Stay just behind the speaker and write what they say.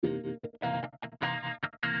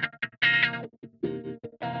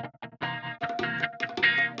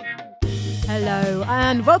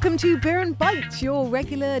And welcome to Beer and Bites, your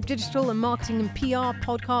regular digital and marketing and PR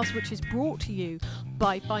podcast, which is brought to you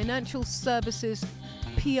by financial services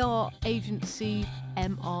PR agency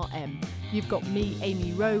MRM. You've got me,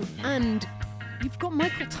 Amy Rowe, and you've got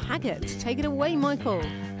Michael Taggart. Take it away, Michael.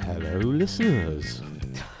 Hello, listeners.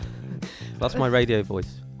 That's my radio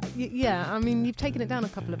voice. Yeah, I mean, you've taken it down a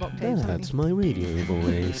couple of octaves. That's my radio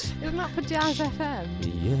voice. Isn't that for Jazz FM?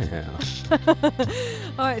 Yeah.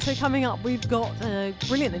 All right, so coming up, we've got a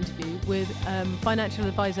brilliant interview with financial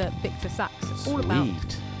advisor Victor Sachs.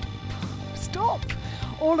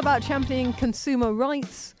 All about championing consumer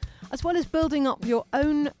rights, as well as building up your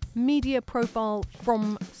own media profile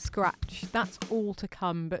from scratch. That's all to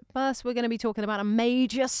come. But first, we're going to be talking about a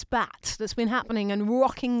major spat that's been happening and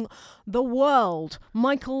rocking the world.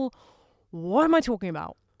 Michael, what am I talking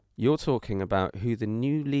about? You're talking about who the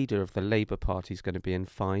new leader of the Labour Party is going to be in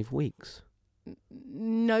 5 weeks.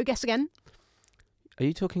 No, guess again. Are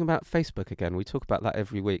you talking about Facebook again? We talk about that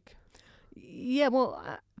every week. Yeah, well,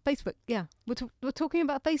 Facebook, yeah. We're talking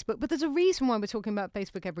about Facebook, but there's a reason why we're talking about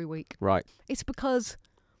Facebook every week. Right. It's because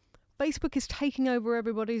Facebook is taking over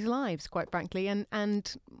everybody's lives, quite frankly,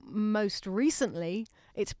 and most recently,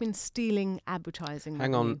 it's been stealing advertising.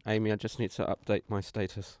 Hang on, Amy, I just need to update my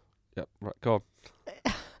status. Yep, right, go on.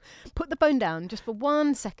 Put the phone down just for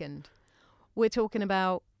 1 second. We're talking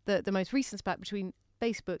about the most recent spat between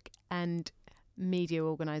Facebook and media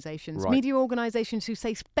organisations. Right. Media organisations who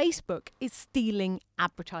say Facebook is stealing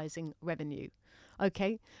advertising revenue.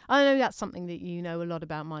 Okay, I know that's something that you know a lot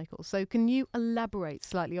about, Michael. So can you elaborate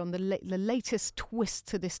slightly on the latest twist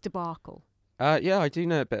to this debacle? Yeah, I do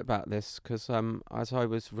know a bit about this because as I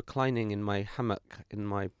was reclining in my hammock in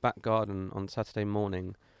my back garden on Saturday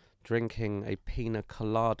morning, drinking a pina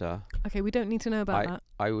colada. Okay, we don't need to know about that.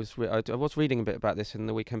 I was reading a bit about this in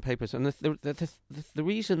the weekend papers, and the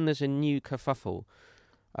reason there's a new kerfuffle,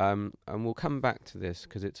 and we'll come back to this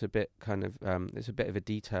because it's a bit kind of it's a bit of a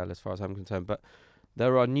detail as far as I'm concerned, but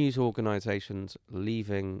there are news organisations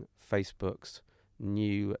leaving Facebook's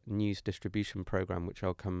new news distribution program, which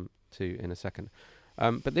I'll come to in a second.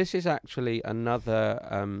 But this is actually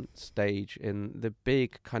another stage in the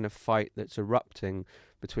big kind of fight that's erupting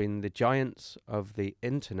between the giants of the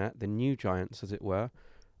internet, the new giants as it were,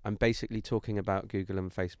 I'm basically talking about Google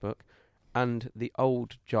and Facebook, and the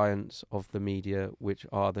old giants of the media, which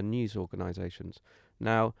are the news organisations.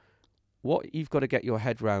 Now, what you've got to get your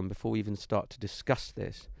head round before we even start to discuss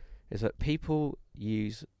this is that people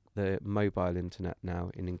use the mobile internet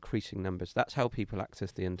now in increasing numbers. That's how people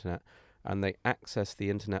access the internet, and they access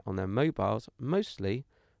the internet on their mobiles mostly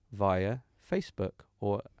via Facebook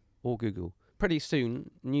or Google. Pretty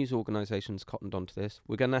soon, news organisations cottoned onto this.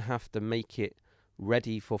 We're going to have to make it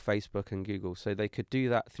ready for Facebook and Google. So they could do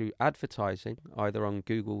that through advertising, either on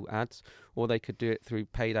Google Ads, or they could do it through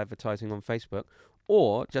paid advertising on Facebook,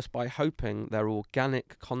 or just by hoping their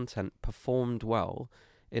organic content performed well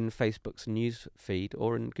in Facebook's news feed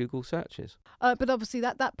or in Google searches. But obviously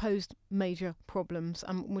that posed major problems.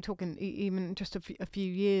 We're talking even just a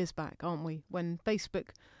few years back, aren't we, when Facebook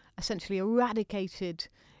essentially eradicated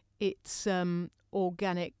its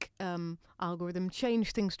organic algorithm,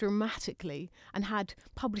 changed things dramatically, and had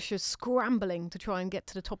publishers scrambling to try and get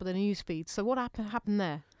to the top of the news feed. So what happened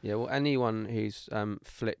there? Yeah, well, anyone who's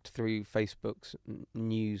flicked through Facebook's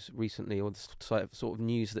news recently, or the sort of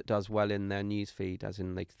news that does well in their news feed, as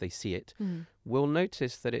in they see it, will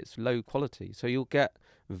notice that it's low quality. So you'll get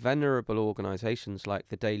venerable organisations like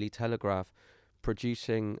the Daily Telegraph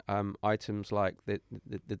producing items like the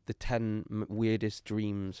 10 weirdest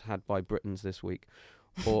dreams had by Britons this week,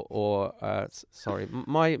 or sorry,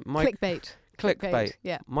 my clickbait.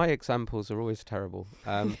 Yeah, my examples are always terrible.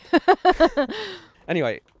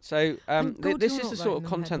 Anyway, so this is the sort of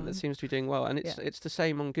content that seems to be doing well, and it's the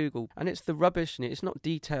same on Google, and it's the rubbish in it. It's not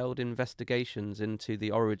detailed investigations into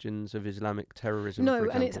the origins of Islamic terrorism. No, for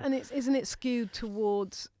example. and it's isn't it skewed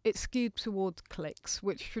towards clicks,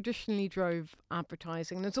 which traditionally drove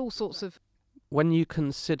advertising. There's all sorts of. When you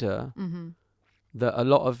consider that a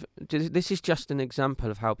lot of this is just an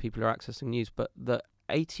example of how people are accessing news, but that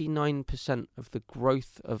 89% of the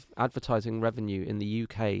growth of advertising revenue in the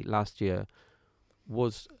UK last year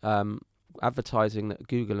was advertising that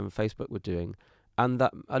Google and Facebook were doing, and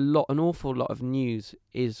that an awful lot of news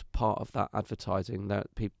is part of that advertising, that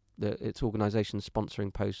it's organisations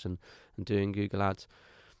sponsoring posts and doing Google ads.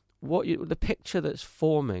 The picture that's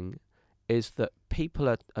forming is that people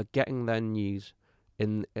are getting their news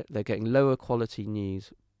they're getting lower quality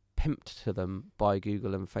news pimped to them by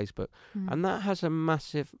Google and Facebook, and that has a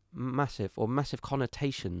massive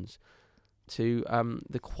connotations to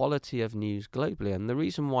the quality of news globally. And the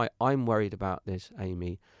reason why I'm worried about this,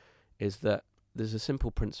 Amy, is that there's a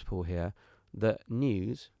simple principle here that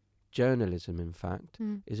news, journalism in fact,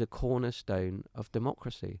 is a cornerstone of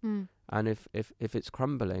democracy. And if it's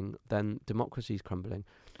crumbling, then democracy's crumbling.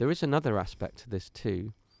 There is another aspect to this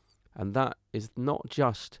too, and that is not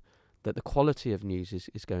just that the quality of news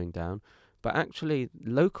is going down, but actually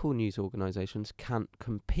local news organisations can't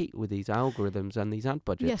compete with these algorithms and these ad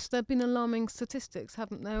budgets. Yes, there have been alarming statistics,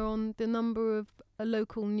 haven't there, on the number of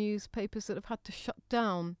local newspapers that have had to shut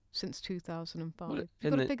down since 2005. Well,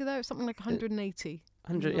 You've got a figure there? It's something like 180.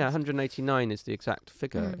 189 is the exact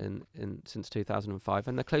figure in since 2005,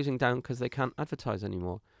 and they're closing down because they can't advertise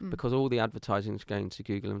anymore because all the advertising is going to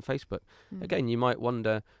Google and Facebook. Again, you might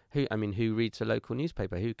wonder who reads a local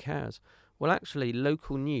newspaper? Who cares? Well, actually,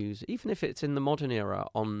 local news, even if it's in the modern era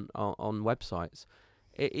on websites,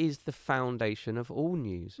 it is the foundation of all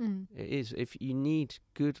news. It is. If you need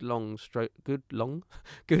good strong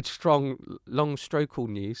local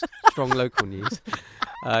news, strong local news.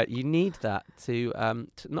 You need that to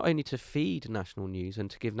not only to feed national news and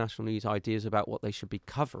to give national news ideas about what they should be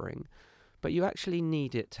covering, but you actually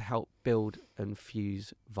need it to help build and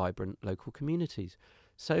fuse vibrant local communities.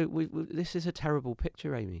 So this is a terrible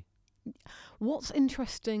picture, Amy. What's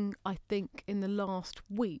interesting, I think, in the last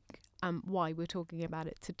week, and why we're talking about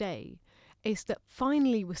it today, is that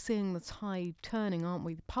finally we're seeing the tide turning, aren't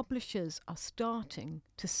we? The publishers are starting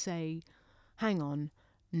to say, hang on,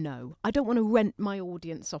 no, I don't want to rent my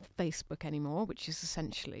audience off Facebook anymore, which is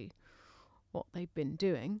essentially what they've been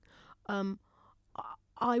doing.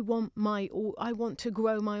 I want to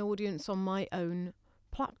grow my audience on my own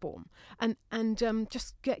platform, and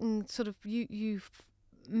just getting sort of you've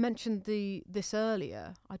mentioned this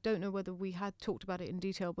earlier. I don't know whether we had talked about it in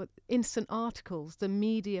detail, but Instant Articles, the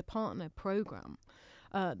media partner program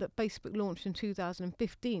that Facebook launched in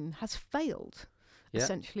 2015, has failed. Yeah.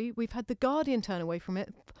 Essentially, we've had The Guardian turn away from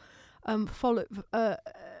it,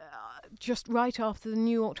 just right after the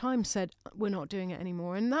New York Times said we're not doing it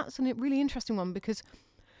anymore. And that's a really interesting one, because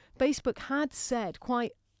Facebook had said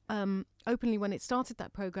quite openly when it started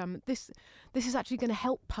that program, this is actually going to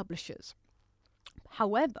help publishers.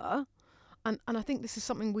 However, and I think this is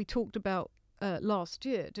something we talked about last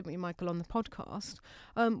year, didn't we, Michael, on the podcast,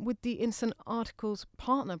 with the Instant Articles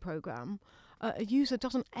partner program, a user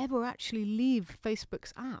doesn't ever actually leave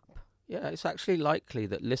Facebook's app. Yeah, it's actually likely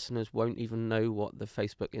that listeners won't even know what the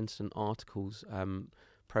Facebook Instant Articles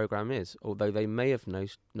program is, although they may have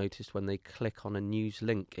noticed when they click on a news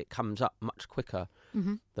link, it comes up much quicker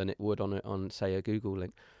than it would on say, a Google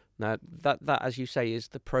link. Now, that, as you say, is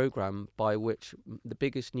the program by which the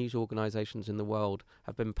biggest news organisations in the world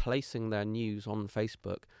have been placing their news on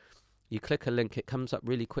Facebook. You click a link, it comes up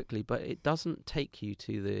really quickly, but it doesn't take you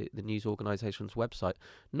to the news organisation's website.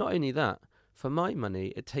 Not only that, for my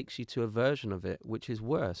money, it takes you to a version of it which is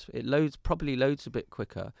worse. It probably loads a bit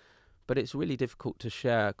quicker, but it's really difficult to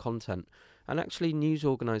share content. And actually, news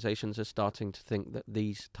organisations are starting to think that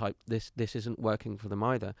this isn't working for them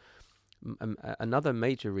either. Another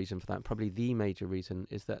major reason for that, probably the major reason,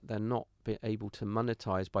 is that they're not able to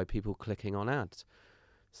monetize by people clicking on ads.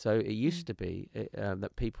 So it used to be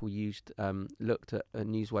that people looked at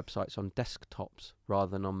news websites on desktops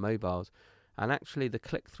rather than on mobiles. And actually the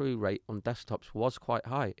click-through rate on desktops was quite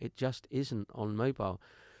high. It just isn't on mobile.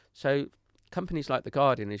 So companies like The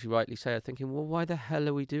Guardian, as you rightly say, are thinking, well, why the hell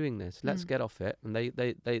are we doing this? Let's get off it. And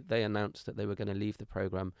they announced that they were going to leave the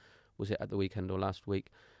program. Was it at the weekend or last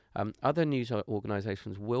week? Other news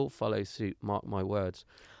organisations will follow suit, mark my words.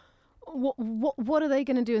 What are they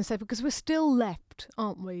going to do instead? Because we're still left,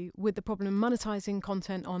 aren't we, with the problem of monetising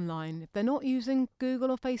content online. If they're not using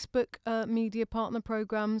Google or Facebook media partner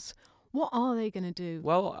programs, what are they going to do?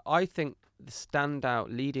 Well, I think the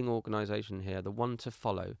standout leading organisation here, the one to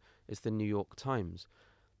follow, is the New York Times.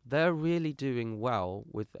 They're really doing well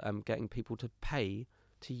with getting people to pay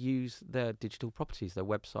to use their digital properties, their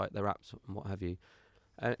website, their apps, and what have you.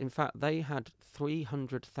 In fact, they had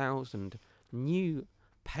 300,000 new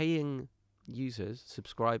paying users,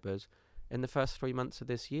 subscribers, in the first 3 months of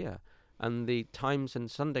this year. And the Times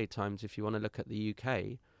and Sunday Times, if you want to look at the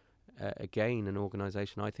UK, again, an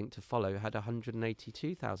organisation I think to follow, had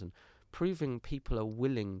 182,000, proving people are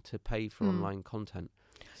willing to pay for online content.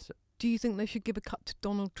 So, do you think they should give a cut to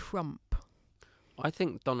Donald Trump? I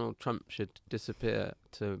think Donald Trump should disappear.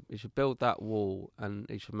 He should build that wall and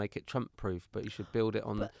he should make it Trump-proof, but he should build it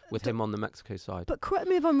with him on the Mexico side. But correct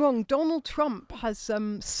me if I'm wrong, Donald Trump has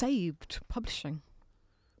saved publishing.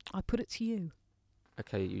 I put it to you.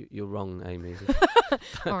 Okay, you're wrong, Amy.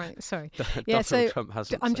 All right, sorry. Donald Trump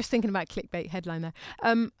hasn't. I'm just thinking about clickbait headline there.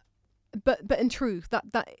 But in truth,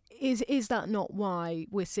 that is that not why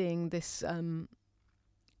we're seeing this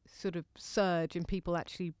sort of surge in people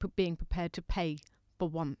actually being prepared to pay for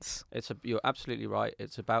once? You're absolutely right.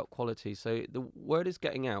 It's about quality. So the word is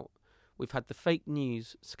getting out. We've had the fake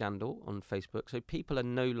news scandal on Facebook, so people are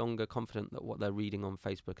no longer confident that what they're reading on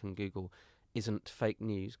Facebook and Google isn't fake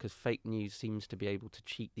news, because fake news seems to be able to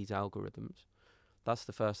cheat these algorithms. That's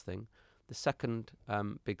the first thing. The second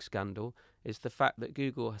big scandal is the fact that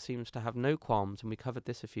Google seems to have no qualms, and we covered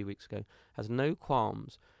this a few weeks ago, has no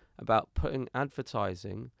qualms about putting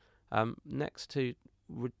advertising next to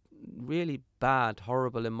really bad,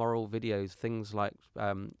 horrible, immoral videos, things like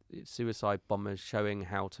suicide bombers showing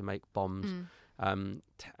how to make bombs,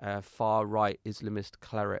 far-right Islamist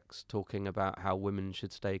clerics talking about how women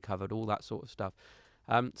should stay covered, all that sort of stuff.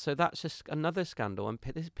 So that's just another scandal, and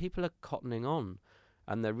people are cottoning on,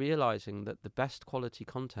 and they're realising that the best quality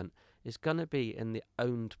content is going to be in the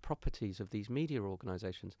owned properties of these media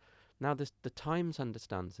organisations. Now, the Times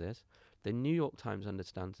understands this, the New York Times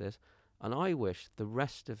understands this, and I wish the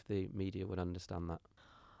rest of the media would understand that.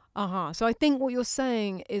 So I think what you're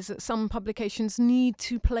saying is that some publications need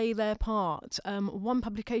to play their part. One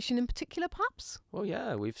publication in particular, perhaps? Well,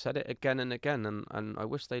 yeah, we've said it again and again, and I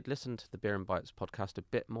wish they'd listen to the Beer and Bites podcast a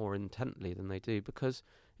bit more intently than they do, because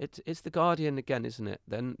it's the Guardian again, isn't it?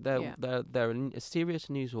 Then they're a serious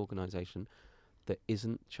news organisation that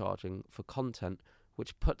isn't charging for content,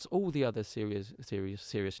 which puts all the other serious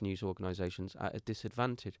news organisations at a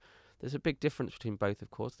disadvantage. There's a big difference between both, of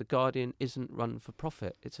course. The Guardian isn't run for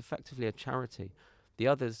profit. It's effectively a charity. The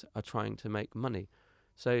others are trying to make money.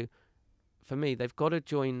 So, for me, they've got to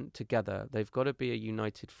join together. They've got to be a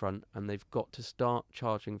united front, and they've got to start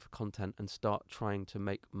charging for content and start trying to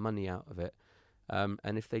make money out of it.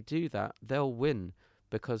 And if they do that, they'll win,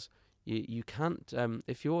 because you can't...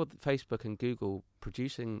 if you're Facebook and Google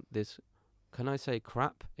producing this... Can I say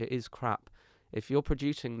crap? It is crap. If you're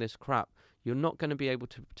producing this crap, you're not going to be able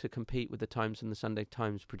to compete with the Times and the Sunday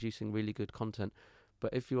Times producing really good content.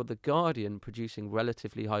 But if you're the Guardian producing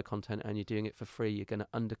relatively high content and you're doing it for free, you're going to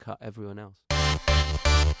undercut everyone else.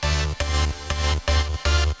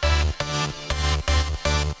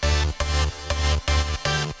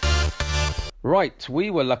 Right, we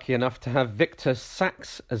were lucky enough to have Victor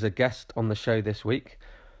Sachs as a guest on the show this week.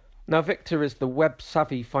 Now, Victor is the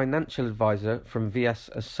web-savvy financial advisor from VS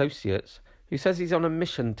Associates, who says he's on a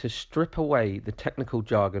mission to strip away the technical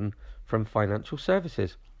jargon from financial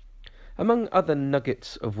services. Among other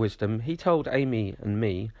nuggets of wisdom, he told Amy and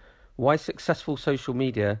me why successful social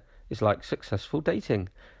media is like successful dating.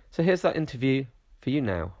 So here's that interview for you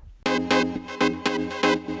now.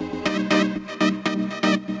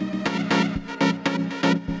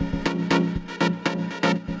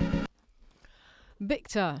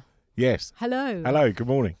 Victor. Yes. Hello. Hello, good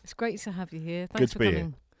morning. It's great to have you here. Good Thanks to for be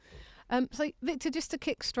coming. So, Victor, just to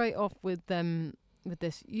kick straight off with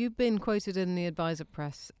this, you've been quoted in the Advisor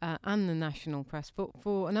Press and the national press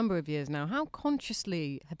for a number of years now. How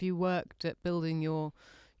consciously have you worked at building your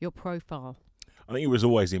profile? I think it was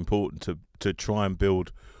always important to try and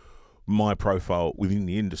build my profile within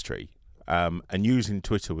the industry, and using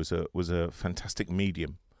Twitter was a fantastic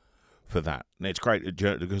medium for that. And it's great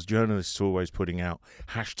because journalists are always putting out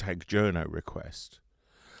 #journo request.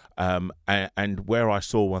 And where I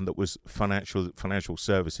saw one that was financial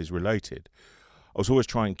services related, I was always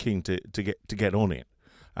keen to get on it.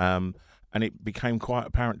 And it became quite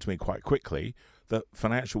apparent to me quite quickly that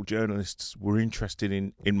financial journalists were interested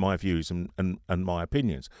in my views and my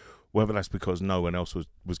opinions. Whether that's because no one else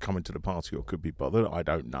was coming to the party or could be bothered, I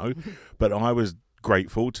don't know. But I was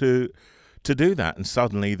grateful to do that. And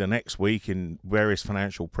suddenly the next week in various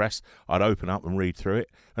financial press, I'd open up and read through it,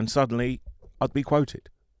 and suddenly I'd be quoted.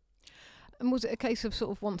 And was it a case of sort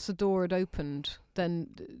of once the door had opened, then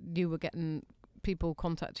you were getting people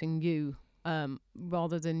contacting you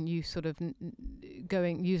rather than you sort of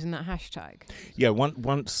using that hashtag? Yeah,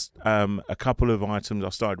 once a couple of items, I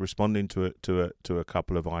started responding to a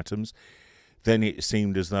couple of items. Then it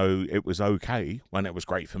seemed as though it was okay, and it was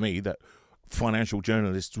great for me, that financial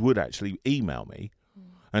journalists would actually email me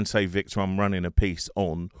and say, Victor, I'm running a piece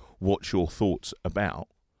on what's your thoughts about.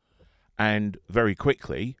 And very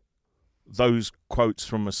quickly, those quotes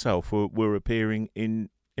from myself were appearing in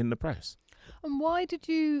the press. And why did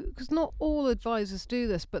you, because not all advisors do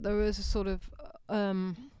this, but there is a sort of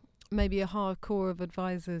maybe a hardcore of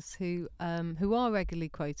advisors who are regularly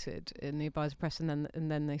quoted in the Advisor Press and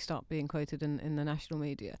then they start being quoted in the national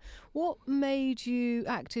media. What made you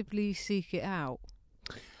actively seek it out?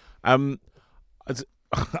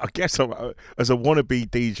 I guess as a wannabe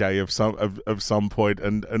DJ of some point,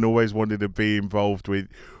 and always wanted to be involved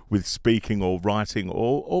with speaking or writing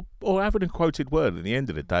or having a quoted word. At the end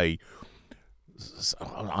of the day,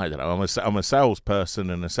 I don't know. I'm a salesperson,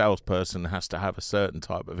 and a salesperson has to have a certain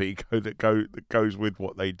type of ego that goes with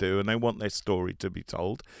what they do, and they want their story to be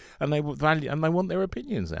told, and they want their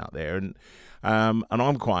opinions out there, and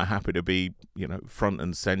I'm quite happy to be, front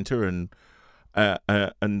and center and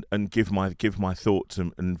give my thoughts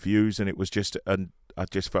and views, and it was just, and I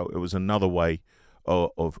just felt it was another way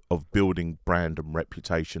of building brand and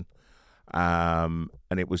reputation. And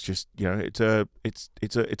it was just, it's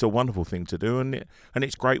a wonderful thing to do, and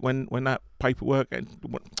it's great when that paperwork and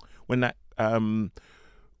when that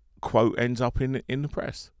quote ends up in the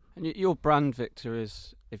press. And your brand, Victor,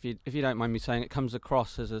 is, if you don't mind me saying, it comes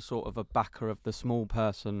across as a sort of a backer of the small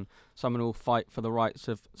person, someone who will fight for the rights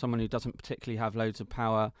of someone who doesn't particularly have loads of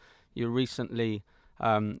power. You recently,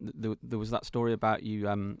 there was that story about you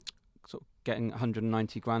sort of getting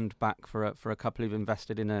 190 grand back for a couple who've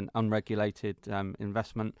invested in an unregulated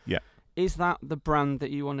investment. Yeah. Is that the brand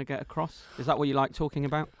that you want to get across? Is that what you like talking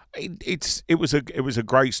about? It was a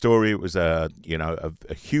great story. It was a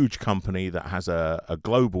huge company that has a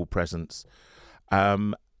global presence,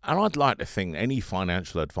 and I'd like to think any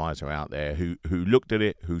financial advisor out there who looked at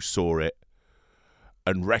it, who saw it,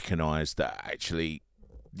 and recognised that actually,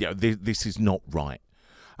 this is not right.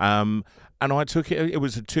 And I took it. It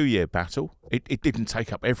was a 2-year battle. It didn't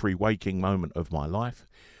take up every waking moment of my life,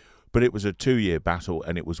 but it was a 2-year battle,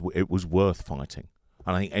 and it was worth fighting.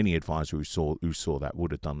 And I think any advisor who saw that would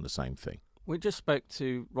have done the same thing. We just spoke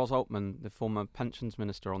to Ros Altman, the former pensions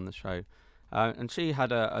minister, on the show, and she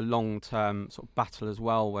had a long-term sort of battle as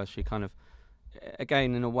well, where she kind of,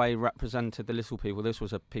 again, in a way, represented the little people. This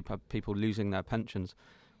was people losing their pensions.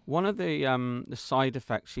 One of the side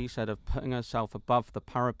effects, she said, of putting herself above the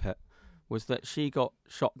parapet was that she got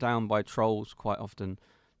shot down by trolls quite often.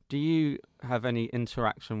 Do you have any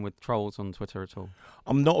interaction with trolls on Twitter at all?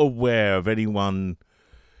 I'm not aware of anyone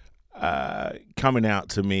coming out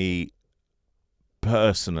to me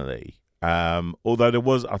personally. Although there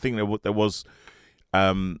was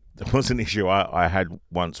an issue I had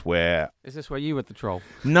once where... Is this where you were the troll?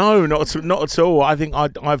 No, not at all. I think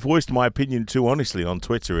I voiced my opinion too honestly on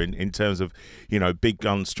Twitter in terms of, big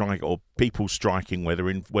gun strike or people striking where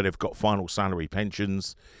they've got final salary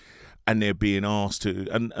pensions and they're being asked to,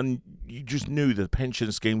 and you just knew the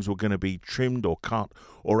pension schemes were going to be trimmed or cut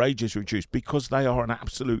or ages reduced because they are an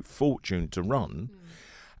absolute fortune to run.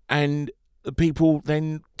 And the people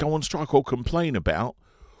then go on strike or complain about,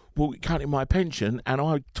 well, cutting my pension, and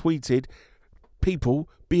I tweeted, people,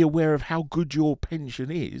 be aware of how good your pension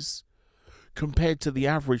is compared to the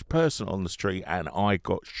average person on the street, and I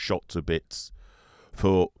got shot to bits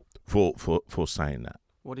for saying that.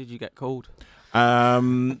 What did you get called?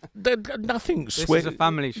 Nothing. This is a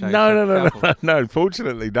family show. No.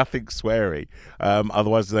 Fortunately, nothing sweary.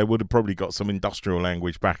 Otherwise, they would have probably got some industrial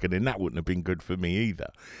language back, and then that wouldn't have been good for me either.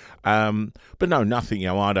 But no, nothing.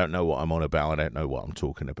 I don't know what I'm on about. I don't know what I'm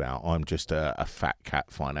talking about. I'm just a fat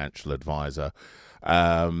cat financial advisor.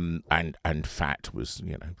 And fat was,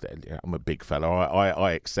 I'm a big fella.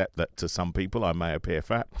 I accept that to some people I may appear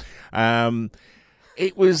fat.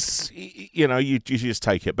 It was, you just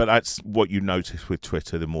take it. But that's what you notice with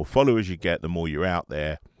Twitter. The more followers you get, the more you're out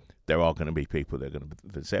there. There are going to be people that are going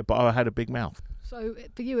to say, but I had a big mouth. So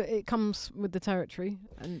for you, it comes with the territory.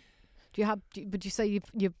 And would you say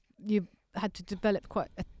you've had to develop quite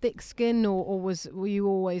a thick skin, or were you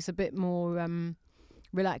always a bit more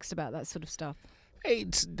relaxed about that sort of stuff?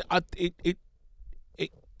 It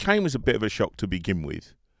came as a bit of a shock to begin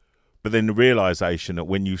with. But then the realisation that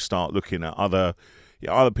when you start looking at other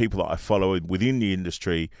people that I follow within the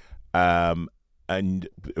industry, and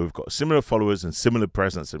who've got similar followers and similar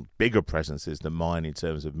presence and bigger presences than mine in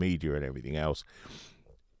terms of media and everything else,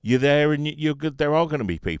 you're there, and you're good. There are going to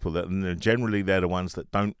be people that, and generally they're the ones that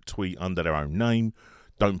don't tweet under their own name,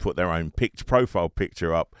 don't put their own profile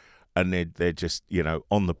picture up, and they're just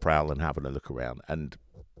on the prowl and having a look around, and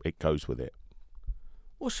it goes with it.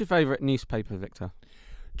 What's your favourite newspaper, Victor?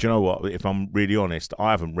 Do you know what? If I'm really honest,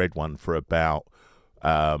 I haven't read one for about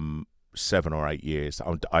 7 or 8 years.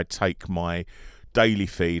 I take my daily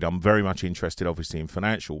feed. I'm very much interested, obviously, in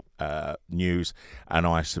financial news, and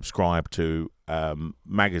I subscribe to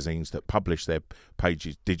magazines that publish their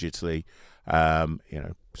pages digitally,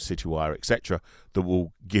 Citywire, etc., that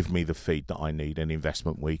will give me the feed that I need in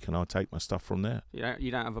Investment Week, and I'll take my stuff from there.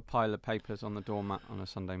 You don't have a pile of papers on the doormat on a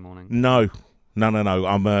Sunday morning? No.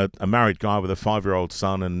 I'm a married guy with a 5-year-old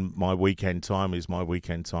son, and my weekend time is my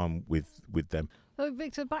weekend time with them. So,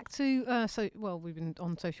 Victor, back to we've been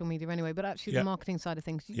on social media anyway, but actually Yeah. the marketing side of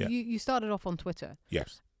things. Yeah. You started off on Twitter.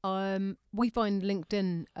 Yes. We find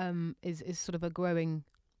LinkedIn is sort of a growing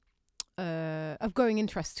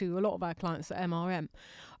interest to a lot of our clients at MRM.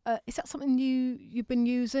 Is that something you've been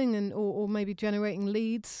using or maybe generating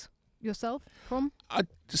leads yourself from? I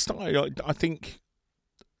think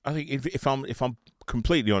if I'm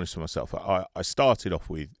completely honest with myself, I started off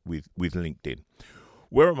with LinkedIn.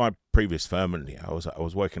 Where at my previous firm, and I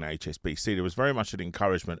was working at HSBC, there was very much an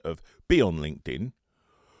encouragement of be on LinkedIn,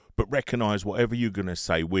 but recognise whatever you're going to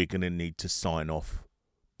say, we're going to need to sign off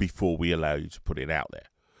before we allow you to put it out there.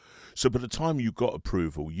 So by the time you got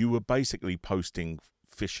approval, you were basically posting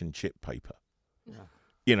fish and chip paper. Yeah.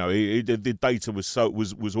 You know, the data was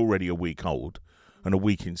already a week old, and a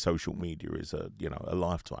week in social media is a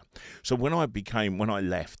lifetime. So when I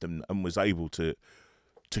left and was able to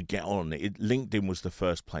get on it, LinkedIn was the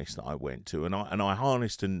first place that I went to, and I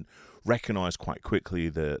harnessed and recognised quite quickly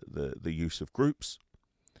the use of groups,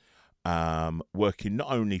 working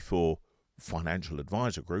not only for financial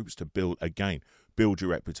advisor groups to build your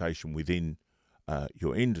reputation within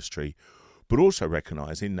your industry, but also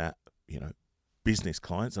recognising that business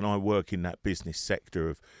clients, and I work in that business sector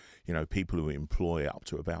of people who employ up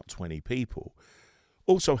to about 20 people,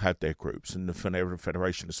 also had their groups, and the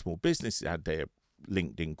Federation of Small Businesses had their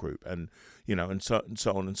LinkedIn group, and so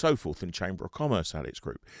on and so forth, and Chamber of Commerce had its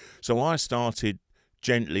group. So I started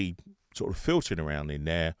gently sort of filtering around in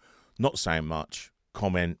there, not saying much,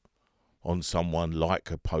 comment on someone,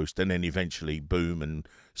 like a post, and then eventually boom and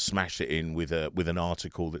smash it in with an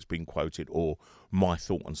article that's been quoted or my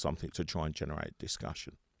thought on something to try and generate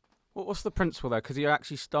discussion. What's the principle there? Because you're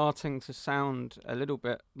actually starting to sound a little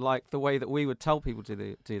bit like the way that we would tell people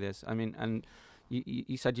to do this. I mean, and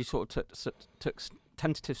you said you sort of took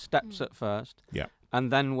tentative steps at first. Yeah. And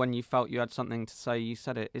then when you felt you had something to say, you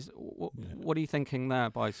said it. What are you thinking there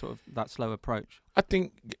by sort of that slow approach? I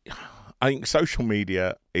think social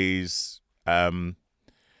media is, and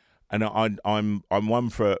I'm one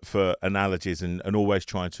for analogies and always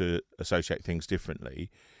trying to associate things differently.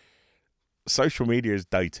 Social media is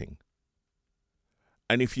dating,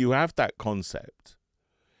 and if you have that concept,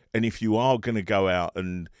 and if you are going to go out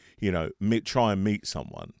and try and meet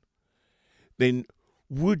someone, then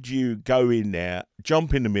would you go in there,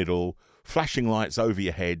 jump in the middle, flashing lights over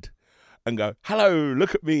your head, and go, hello,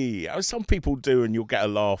 look at me, as some people do, and you'll get a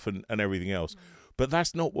laugh and everything else. But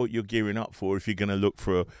that's not what you're gearing up for if you're going to look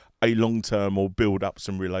for a long-term or build up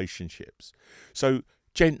some relationships. So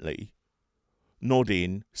gently nod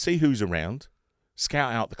in, see who's around,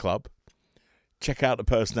 scout out the club, check out the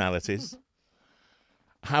personalities,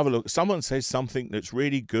 have a look. Someone says something that's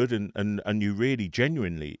really good and you really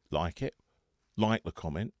genuinely like it, like the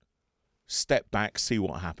comment, step back, see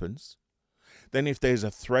what happens. Then if there's a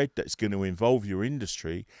thread that's going to involve your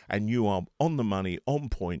industry and you are on the money, on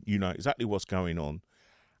point, you know exactly what's going on,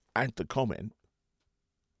 add the comment.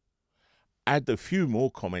 Add a few more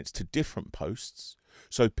comments to different posts.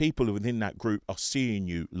 So people within that group are seeing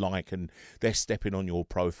you like, and they're stepping on your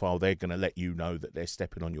profile. They're going to let you know that they're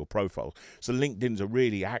stepping on your profile. So LinkedIn's a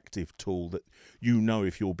really active tool that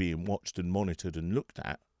if you're being watched and monitored and looked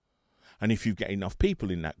at. And if you get enough people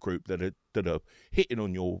in that group that are hitting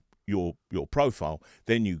on your profile,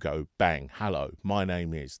 then you go, bang, hello, my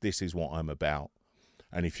name is, this is what I'm about.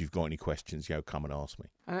 And if you've got any questions, come and ask me.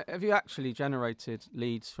 Have you actually generated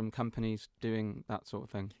leads from companies doing that sort of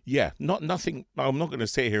thing? Yeah, nothing. I'm not going to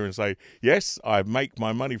sit here and say, yes, I make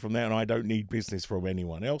my money from there and I don't need business from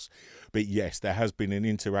anyone else. But yes, there has been an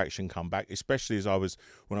interaction come back, especially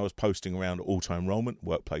when I was posting around auto-enrollment,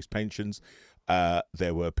 workplace pensions.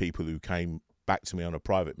 There were people who came back to me on a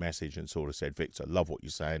private message and sort of said, Victor, love what you're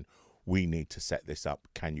saying. We need to set this up.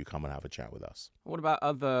 Can you come and have a chat with us? What about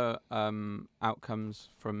other outcomes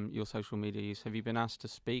from your social media use? Have you been asked to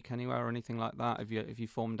speak anywhere or anything like that? Have you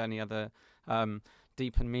formed any other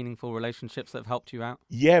deep and meaningful relationships that have helped you out?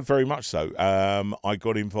 Yeah, very much so. I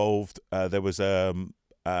got involved. There was an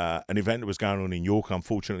event that was going on in York.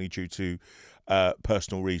 Unfortunately, due to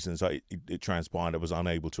personal reasons, it transpired I was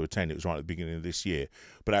unable to attend. It was right at the beginning of this year.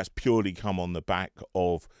 But that's purely come on the back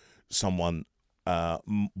of someone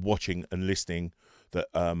watching and listening that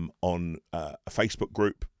on a Facebook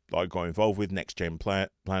group that I got involved with, Next Gen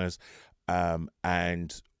Planners,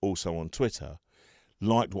 and also on Twitter,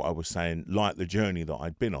 liked what I was saying, liked the journey that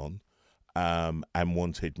I'd been on, and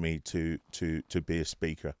wanted me to be a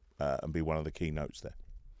speaker and be one of the keynotes there.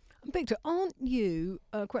 Victor, aren't you,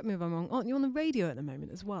 correct me if I'm wrong, aren't you on the radio at the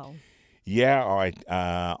moment as well? Yeah,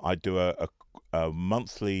 I do a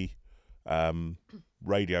monthly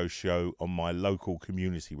radio show on my local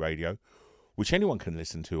community radio, which anyone can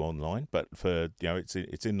listen to online. But for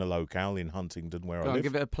it's in the locale in Huntingdon where I live.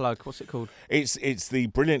 Give it a plug. What's it called? It's the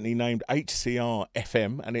brilliantly named HCR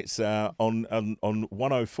FM, and it's on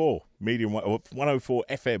 104 medium 104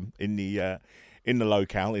 FM in the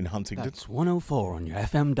locale in Huntingdon. That's 104 on your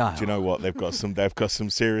FM dial. Do you know what? They've got some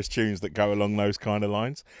serious tunes that go along those kind of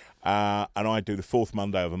lines. And I do the fourth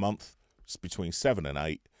Monday of a month. It's between 7 and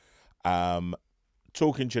 8.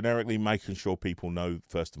 Talking generically, making sure people know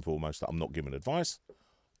first and foremost that I'm not giving advice,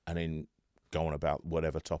 and then going about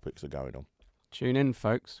whatever topics are going on. Tune in,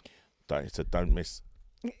 folks. Don't miss.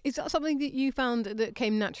 Is that something that you found that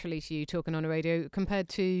came naturally to you, talking on a radio, compared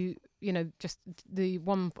to, just the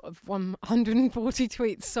 140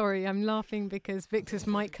 tweets? Sorry, I'm laughing because Victor's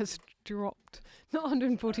mic has dropped. Not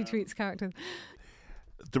 140 tweets characters.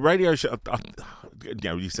 The radio show,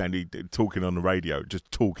 you're saying talking on the radio, just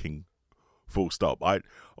talking. Full stop.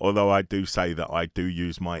 Although I do say that I do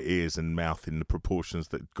use my ears and mouth in the proportions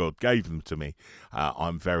that God gave them to me,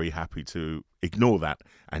 I'm very happy to ignore that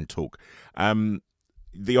and talk.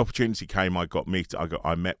 The opportunity came. I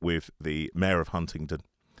met with the Mayor of Huntingdon,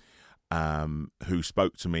 who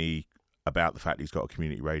spoke to me about the fact he's got a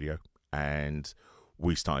community radio, and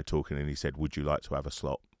we started talking. And he said, "Would you like to have a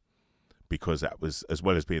slot?" Because that was, as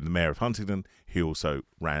well as being the Mayor of Huntingdon, he also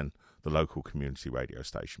ran the local community radio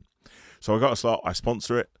station. So I got a slot, I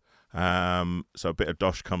sponsor it. So a bit of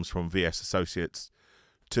dosh comes from VS Associates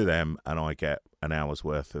to them, and I get an hour's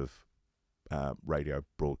worth of radio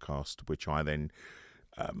broadcast, which I then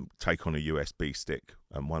take on a USB stick.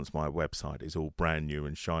 And once my website is all brand new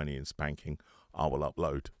and shiny and spanking, I will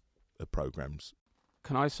upload the programmes.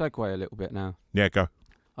 Can I segue a little bit now? Yeah, go.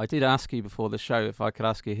 I did ask you before the show if I could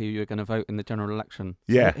ask you who you were going to vote in the general election.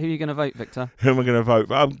 Yeah. Who are you going to vote, Victor? Who am I going to vote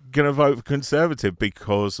for? I'm going to vote for Conservative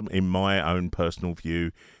because, in my own personal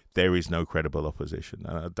view, there is no credible opposition.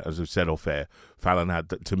 As I've said off air, Fallon had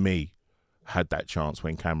that chance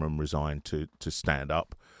when Cameron resigned to stand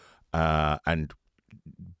up and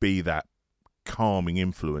be that calming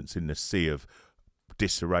influence in the sea of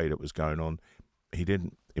disarray that was going on. He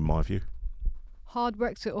didn't, in my view. Hard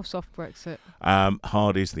Brexit or soft Brexit?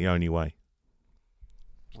 Hard is the only way.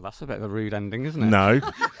 Well, that's a bit of a rude ending, isn't it? No.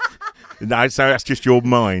 No, so that's just your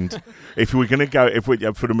mind. If we're going to go, for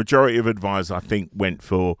the majority of advisors, I think went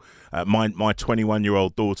for my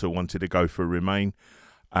 21-year-old daughter wanted to go for Remain.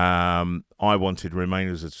 I wanted Remain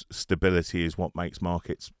as stability is what makes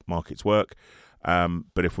markets work.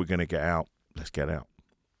 But if we're going to get out, let's get out.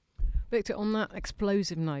 Victor, on that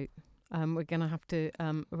explosive note, we're going to have to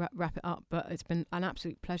wrap it up, but it's been an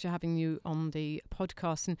absolute pleasure having you on the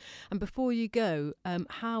podcast. And before you go,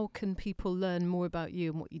 how can people learn more about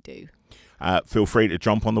you and what you do? Feel free to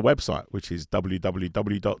jump on the website, which is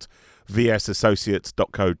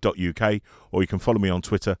www.vsassociates.co.uk, or you can follow me on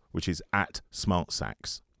Twitter, which is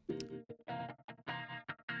 @SmartSax.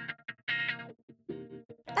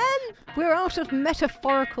 We're out of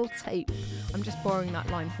metaphorical tape. I'm just borrowing that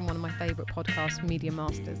line from one of my favourite podcasts, Media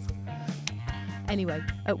Masters. Anyway,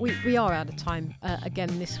 we are out of time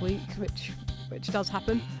again this week, which does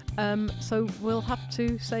happen. So we'll have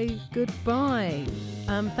to say goodbye.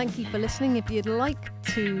 Thank you for listening. If you'd like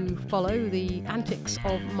to follow the antics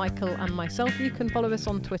of Michael and myself, you can follow us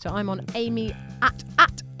on Twitter. I'm on Amy at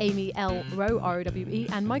Amy L. Rowe, ROWE,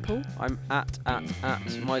 and Michael. I'm at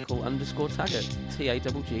Michael_Taggart,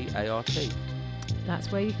 TAGGART.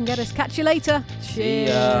 That's where you can get us. Catch you later. See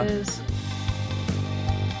ya. Cheers.